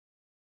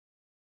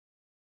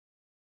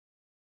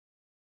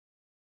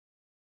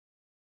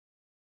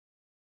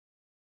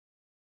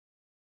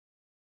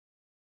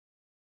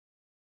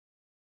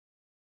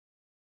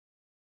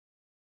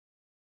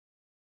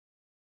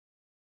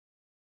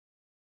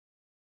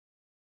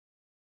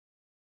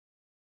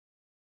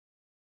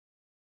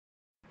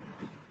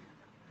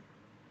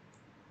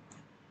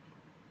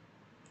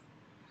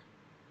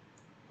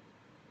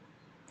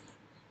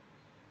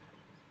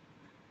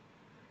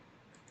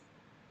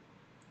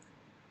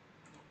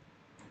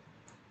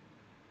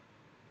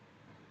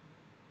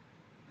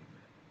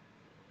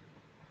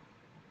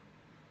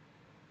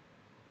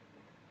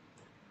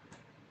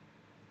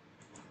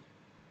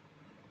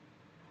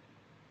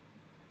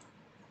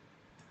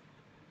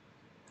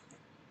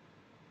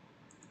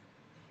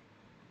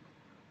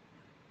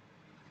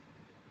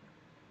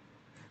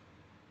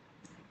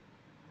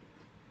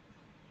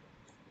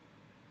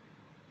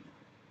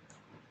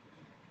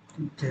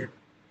Okay.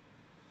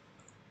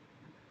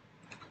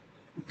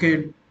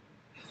 Okay,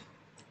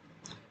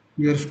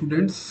 dear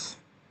students,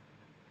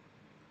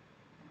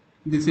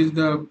 this is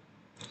the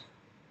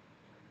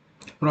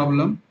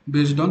problem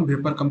based on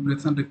vapor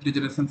compression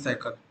refrigeration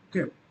cycle.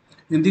 Okay.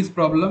 In this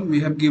problem, we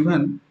have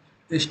given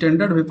a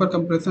standard vapor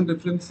compression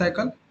refrigeration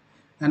cycle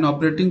and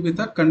operating with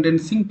a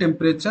condensing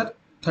temperature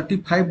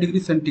 35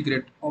 degrees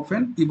centigrade of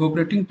an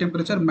evaporating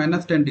temperature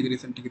minus 10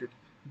 degrees centigrade.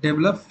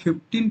 Develop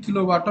 15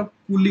 kilowatt of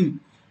cooling.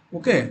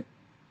 Okay.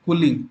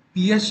 Cooling.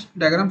 pH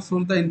diagram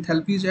shows the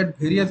enthalpies at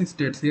various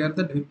states. Here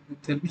the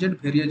enthalpies at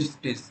various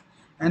states.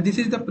 And this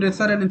is the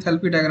pressure and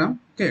enthalpy diagram.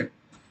 Okay.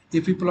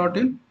 If we plot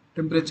in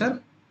temperature.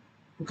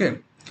 Okay.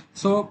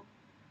 So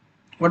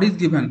what is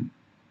given?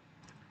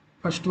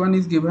 First one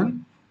is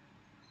given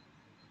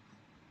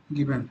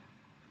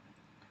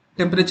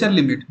temperature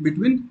limit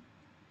between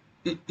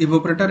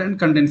evaporator and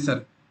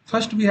condenser.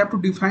 First we have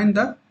to define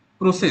the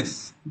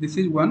process. This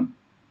is 1,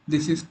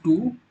 this is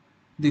 2,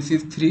 this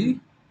is 3,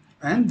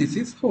 and this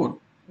is 4.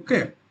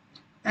 Okay.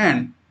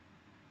 And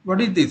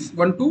what is this?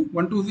 1 2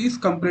 1 2 is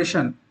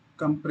compression.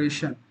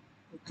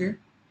 Okay.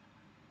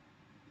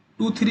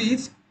 2 3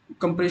 is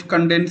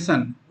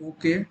condensation.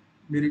 Okay,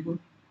 very good.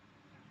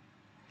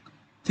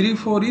 3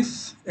 4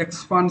 is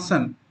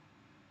expansion.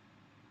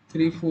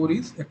 3 4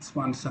 is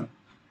expansion.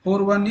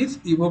 4 1 is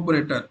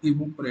evaporator.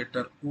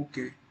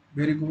 Okay,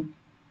 very good.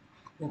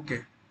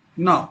 Okay.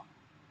 Now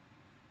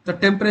the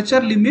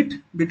temperature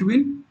limit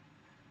between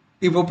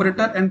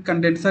evaporator and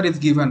condenser is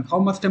given. How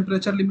much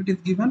temperature limit is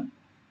given?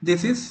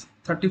 This is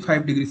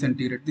 35 degree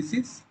centigrade. This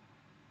is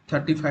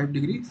 35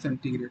 degree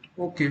centigrade.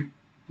 Okay,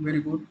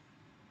 very good.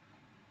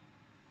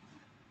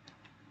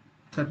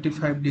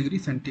 35 degree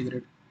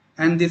centigrade,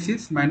 and this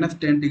is minus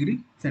 10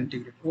 degree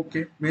centigrade.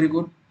 Okay, very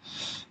good.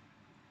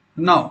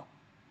 Now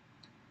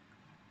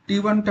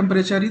T1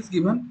 temperature is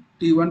given.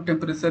 T1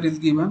 temperature is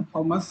given.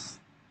 How much?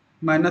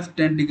 Minus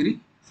 10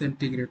 degree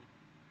centigrade.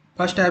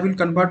 First I will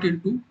convert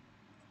into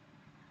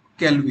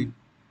Kelvin.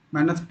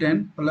 Minus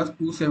 10 plus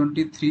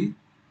 273,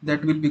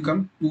 that will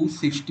become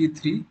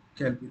 263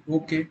 Kelvin.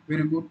 Okay,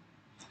 very good.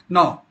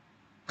 Now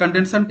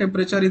condensation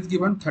temperature is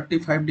given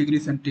 35 degree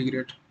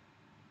centigrade.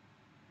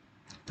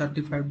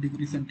 35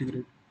 degree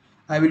centigrade.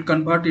 I will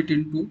convert it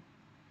into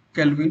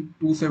Kelvin.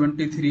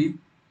 273,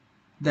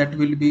 that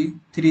will be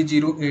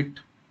 308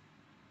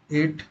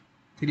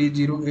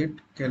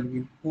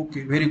 Kelvin.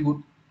 Okay, very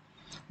good.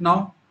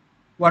 Now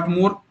what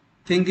more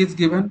thing is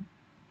given?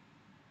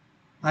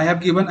 I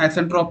have given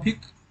isentropic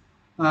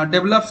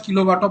develops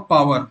kilowatt of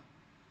power.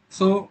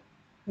 So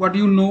what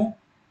you know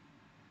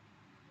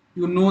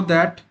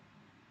that.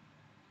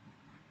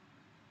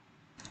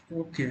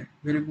 Okay,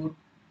 very good.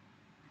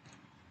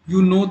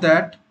 You know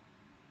that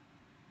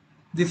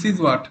this is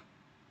what?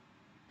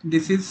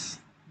 This is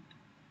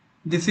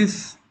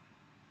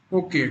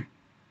okay,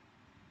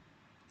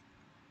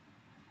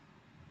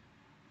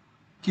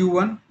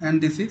 Q1,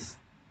 and this is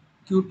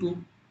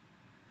Q2.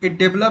 It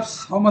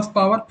develops how much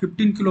power?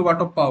 15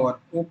 kilowatt of power.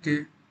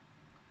 Okay.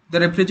 The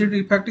refrigerator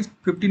effect is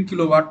 15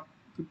 kilowatt.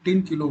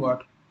 15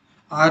 kilowatt.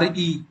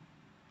 RE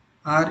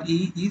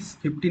is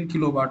 15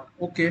 kilowatt.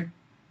 Okay.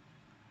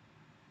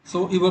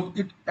 So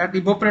at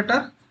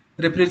evaporator,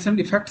 refrigeration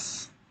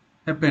effects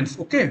happens.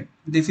 Okay.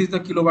 This is the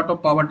kilowatt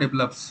of power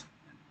develops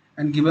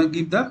and give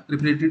the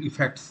refrigerating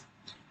effects.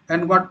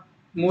 And what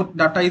more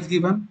data is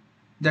given?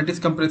 That is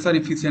compressor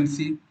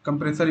efficiency.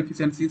 Compressor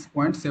efficiency is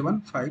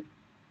 0.75,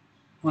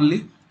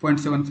 only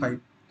 0.75.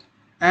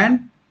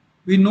 And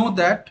we know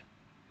that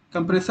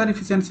compressor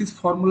efficiency's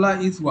formula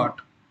is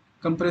what?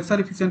 Compressor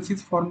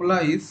efficiency's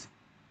formula is,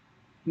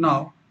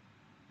 now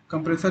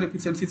compressor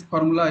efficiency's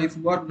formula is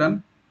work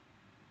done,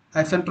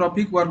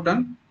 isentropic work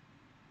done,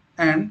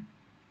 and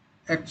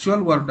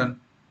actual work done.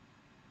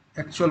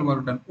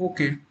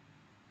 Okay.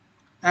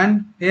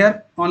 And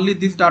here only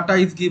this data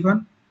is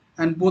given,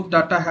 and both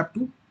data have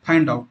to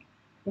find out.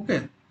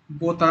 Okay,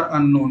 both are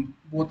unknown.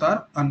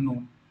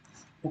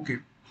 Okay,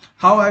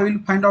 how I will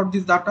find out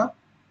this data?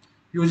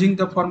 Using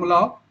the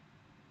formula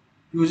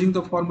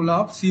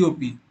of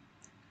COP.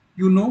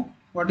 You know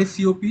what is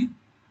COP?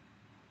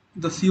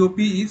 The COP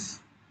is,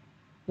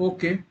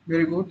 okay,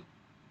 very good.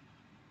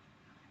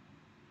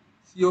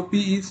 COP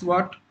is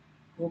what?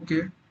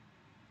 Okay,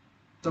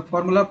 the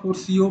formula for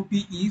COP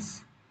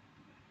is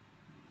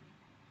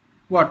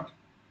what?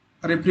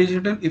 A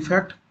refrigeration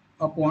effect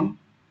upon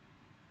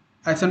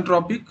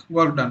isentropic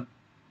work done.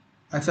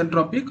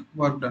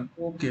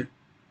 Okay.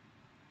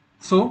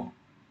 So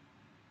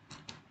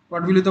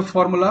what will be the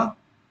formula?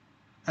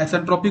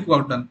 Isentropic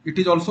work done. It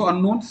is also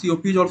unknown.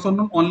 COP is also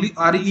unknown. Only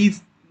RE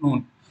is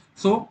known.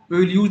 So we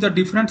will use the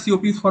different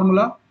COP's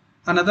formula.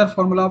 Another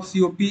formula of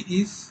COP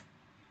is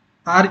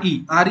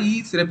RE. RE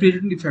is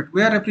refrigeration effect.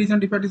 Where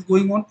refrigeration effect is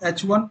going on?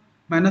 H1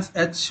 minus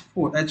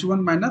H4.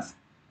 H1 minus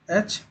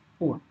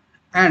H4.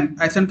 And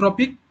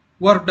isentropic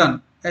work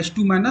done.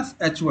 H2 minus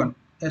H1.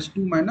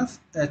 H2 minus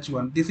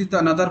H1. This is the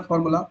another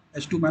formula.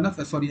 H2 minus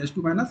H1.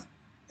 H2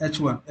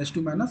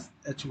 minus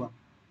H1.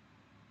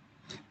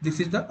 This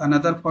is the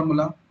another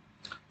formula.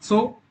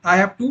 So I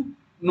have to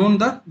know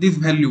this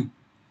value.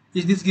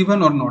 Is this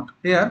given or not?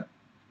 Here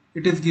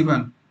it is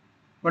given.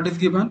 What is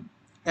given?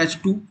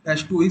 H2.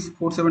 H2 is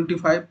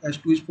 475.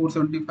 H2 is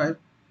 475.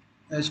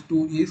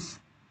 H2 is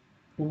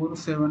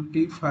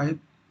 475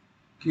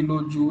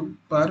 kilojoule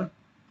per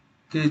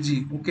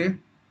kg. Okay.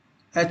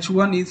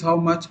 H1 is how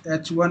much?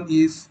 H1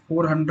 is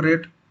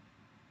 400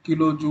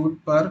 kilojoule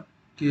per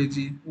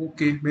kg.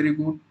 Okay, very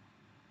good.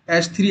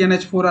 H3 and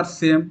H4 are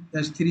same.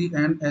 H3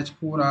 and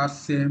H4 are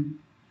same,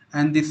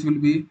 and this will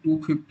be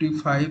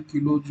 255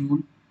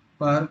 kilojoule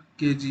per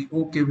kg.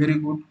 Okay, very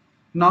good.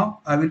 Now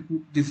I will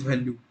put this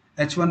value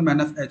H1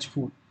 minus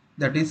H4,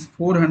 that is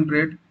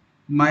 400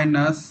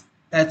 minus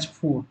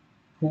H4.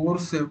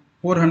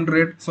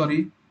 400,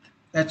 sorry,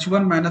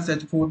 H1 minus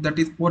H4, that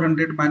is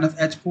 400 minus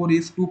H4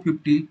 is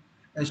 250.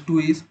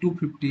 H2 is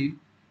 250.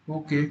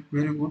 Okay,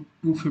 very good.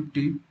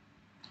 250.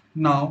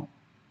 Now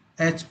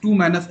H2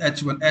 minus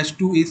H1.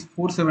 H2 is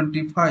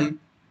 475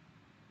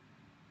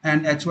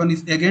 and H1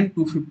 is again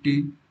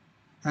 250,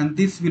 and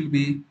this will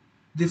be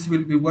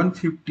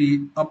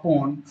 150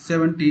 upon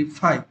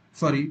 75.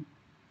 Sorry,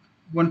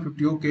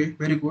 150. Okay,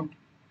 very good.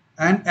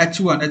 And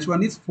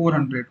H1 is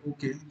 400.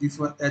 Okay, this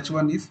one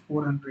H1 is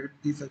 400.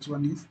 This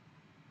H1 is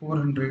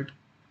 400,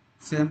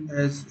 same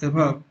as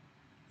above,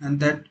 and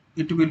that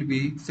it will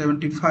be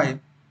 75.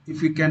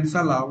 If we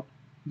cancel out,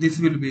 this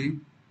will be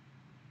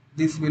 2.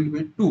 This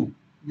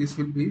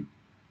will be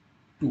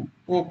 2.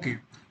 Okay,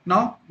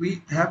 now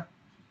we have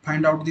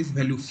find out this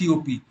value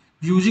COP.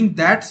 Using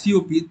that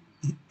COP,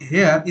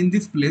 here in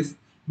this place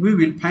we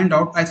will find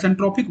out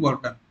isentropic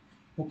work done.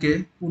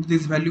 Okay, put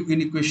this value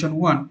in equation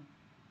 1.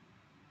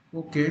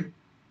 Okay,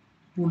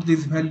 put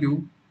this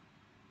value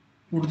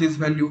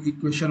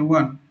equation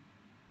 1.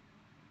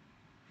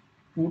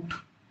 Put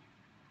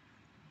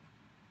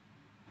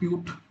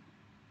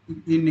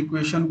in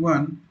equation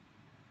 1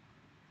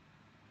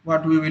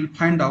 what we will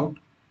find out.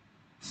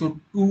 So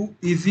 2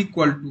 is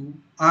equal to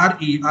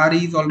RE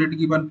is already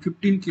given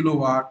 15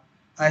 kilowatt.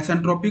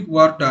 Isentropic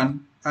work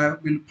done, I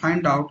will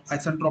find out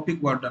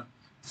isentropic work done.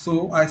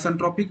 So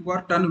isentropic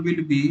work done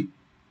will be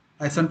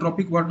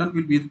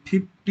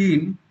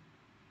 15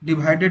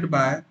 divided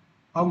by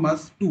how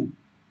much? 2.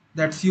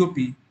 That COP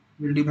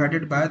will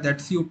divided by that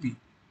COP.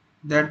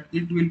 That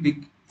it will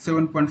be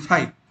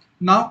 7.5.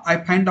 Now I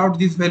find out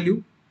this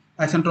value.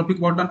 Isentropic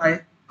work done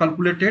I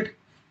calculated.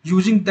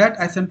 Using that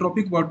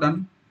isentropic work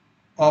done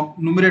of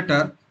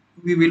numerator,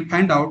 we will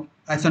find out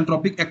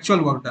isentropic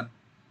actual work done.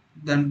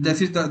 Then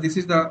this is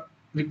the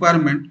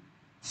requirement.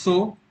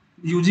 So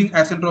using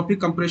isentropic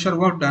compressor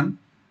work done,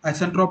 I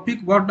find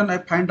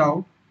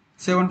out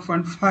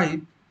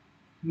 7.5.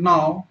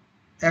 Now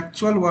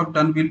actual work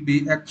done will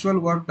be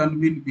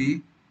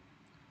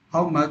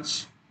how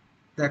much?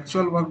 The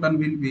actual work done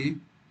will be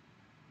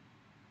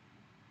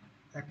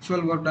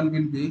actual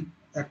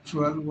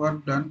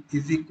work done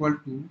is equal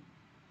to,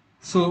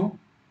 so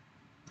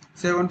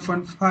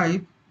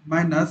 7.5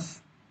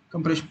 minus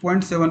compression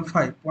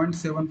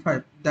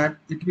 0.75, that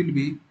it will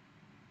be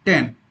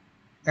 10.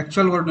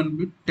 Actual work done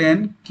will be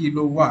 10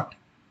 kilowatt.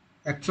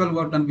 Actual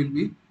work done will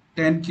be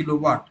 10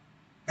 kilowatt,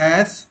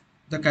 as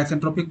the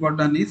isentropic work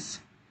done is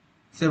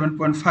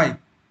 7.5.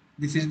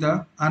 This is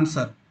the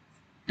answer,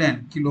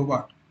 10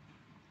 kilowatt.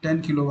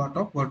 10 kilowatt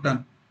of work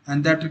done,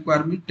 and that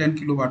require me 10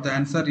 kilowatt. The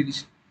answer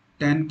is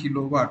 10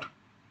 kilowatt.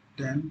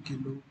 10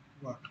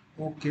 kilowatt.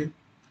 Okay,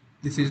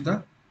 this is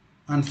the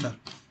answer.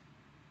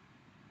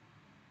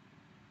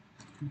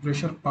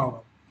 Compressor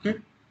power. Okay,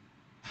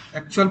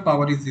 actual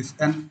power is this,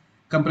 and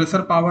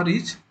compressor power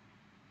is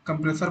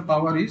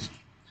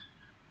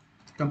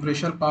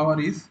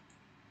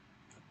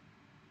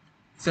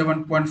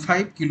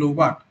 7.5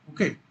 kilowatt.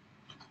 Okay,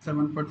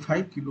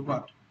 7.5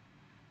 kilowatt.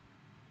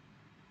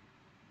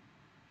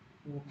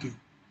 Okay,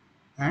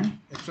 and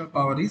actual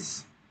power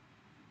is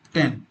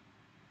 10.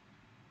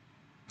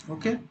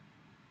 Okay,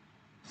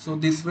 so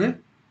this way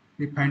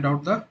we find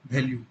out the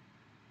value.